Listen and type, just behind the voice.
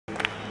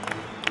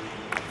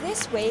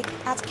This week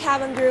at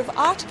Kelvingrove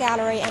Art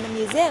Gallery and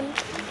Museum,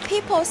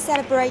 people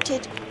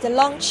celebrated the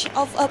launch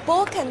of a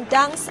Balkan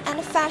dance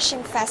and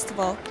fashion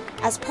festival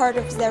as part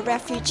of the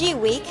Refugee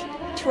Week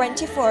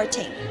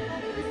 2014.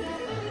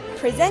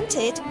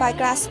 Presented by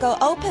Glasgow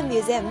Open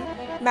Museum,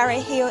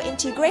 Maryhill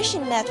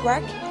Integration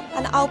Network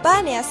and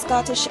Albania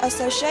Scottish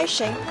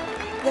Association,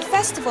 the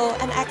festival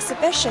and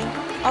exhibition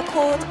are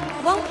called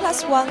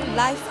 1+1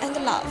 Life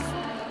and Love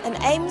and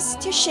aims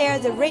to share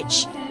the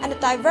rich and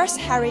diverse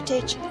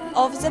heritage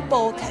of the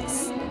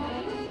Balkans.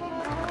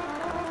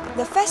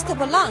 The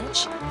festival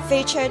launch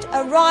featured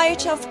a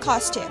riot of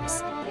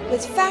costumes,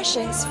 with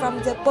fashions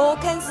from the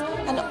Balkans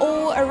and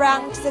all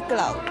around the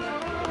globe.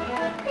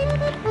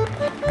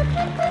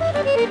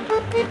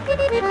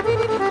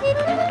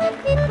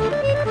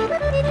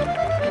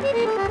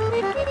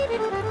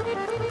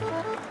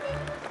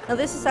 Now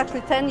this is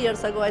actually 10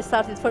 years ago. I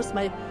started first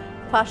my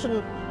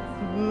fashion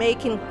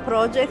making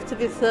project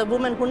with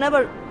women who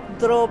never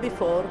draw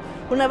before,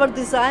 who never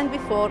designed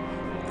before,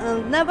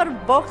 and never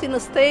walked in a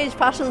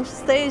fashion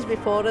stage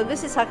before. And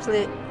this is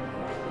actually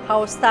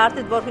how I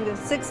started working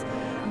with 6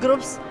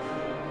 groups,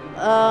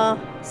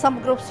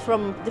 some groups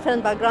from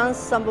different backgrounds,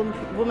 some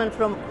women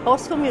from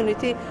host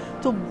community,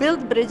 to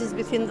build bridges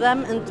between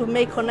them and to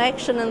make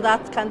connection, and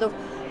that kind of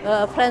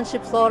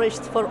friendship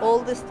flourished for all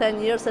these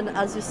 10 years. And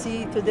as you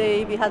see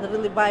today, we had a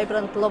really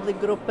vibrant, lovely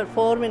group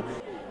performing.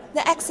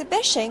 The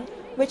exhibition,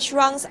 which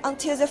runs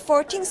until the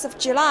 14th of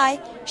July,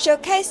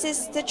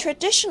 showcases the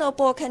traditional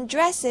Balkan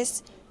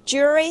dresses,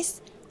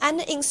 jewelries and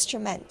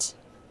instruments.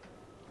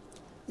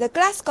 The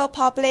Glasgow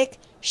public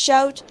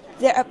showed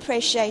their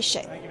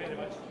appreciation.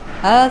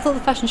 I thought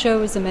the fashion show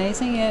was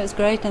amazing. Yeah, it was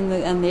great, and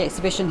the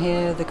exhibition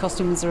here, the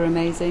costumes are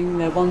amazing.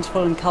 They're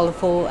wonderful and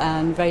colourful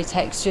and very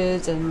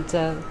textured, and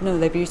no,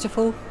 they're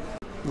beautiful.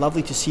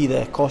 Lovely to see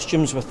the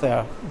costumes with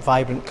their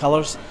vibrant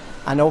colours,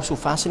 and also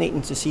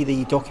fascinating to see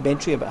the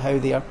documentary about how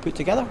they are put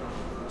together.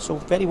 So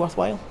very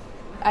worthwhile.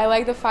 I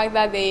like the fact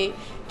that they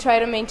try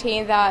to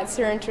maintain that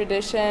certain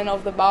tradition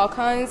of the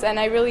Balkans, and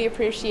I really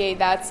appreciate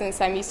that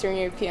since I'm Eastern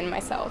European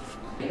myself.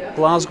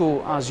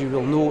 Glasgow, as you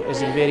will know,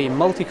 is a very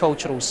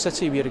multicultural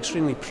city. We are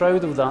extremely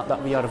proud of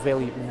that we are a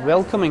very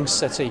welcoming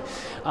city,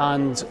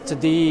 and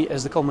today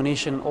is the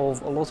culmination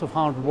of a lot of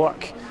hard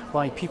work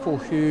by people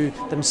who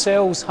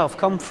themselves have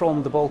come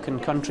from the Balkan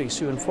countries,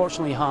 who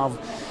unfortunately have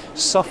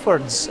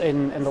suffered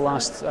in the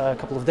last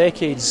couple of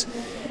decades.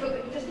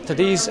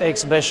 Today's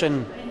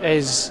exhibition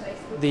is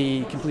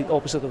the complete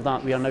opposite of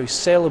that. We are now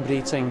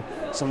celebrating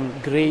some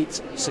great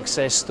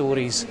success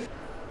stories.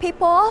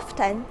 People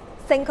often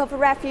think of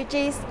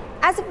refugees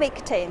as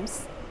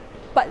victims,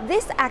 but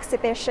this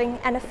exhibition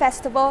and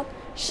festival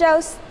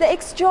shows the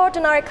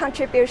extraordinary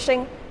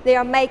contribution they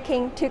are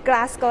making to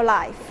Glasgow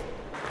life.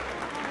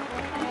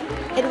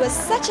 It was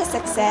such a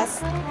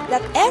success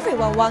that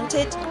everyone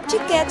wanted to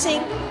get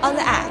in on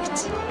the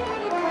act.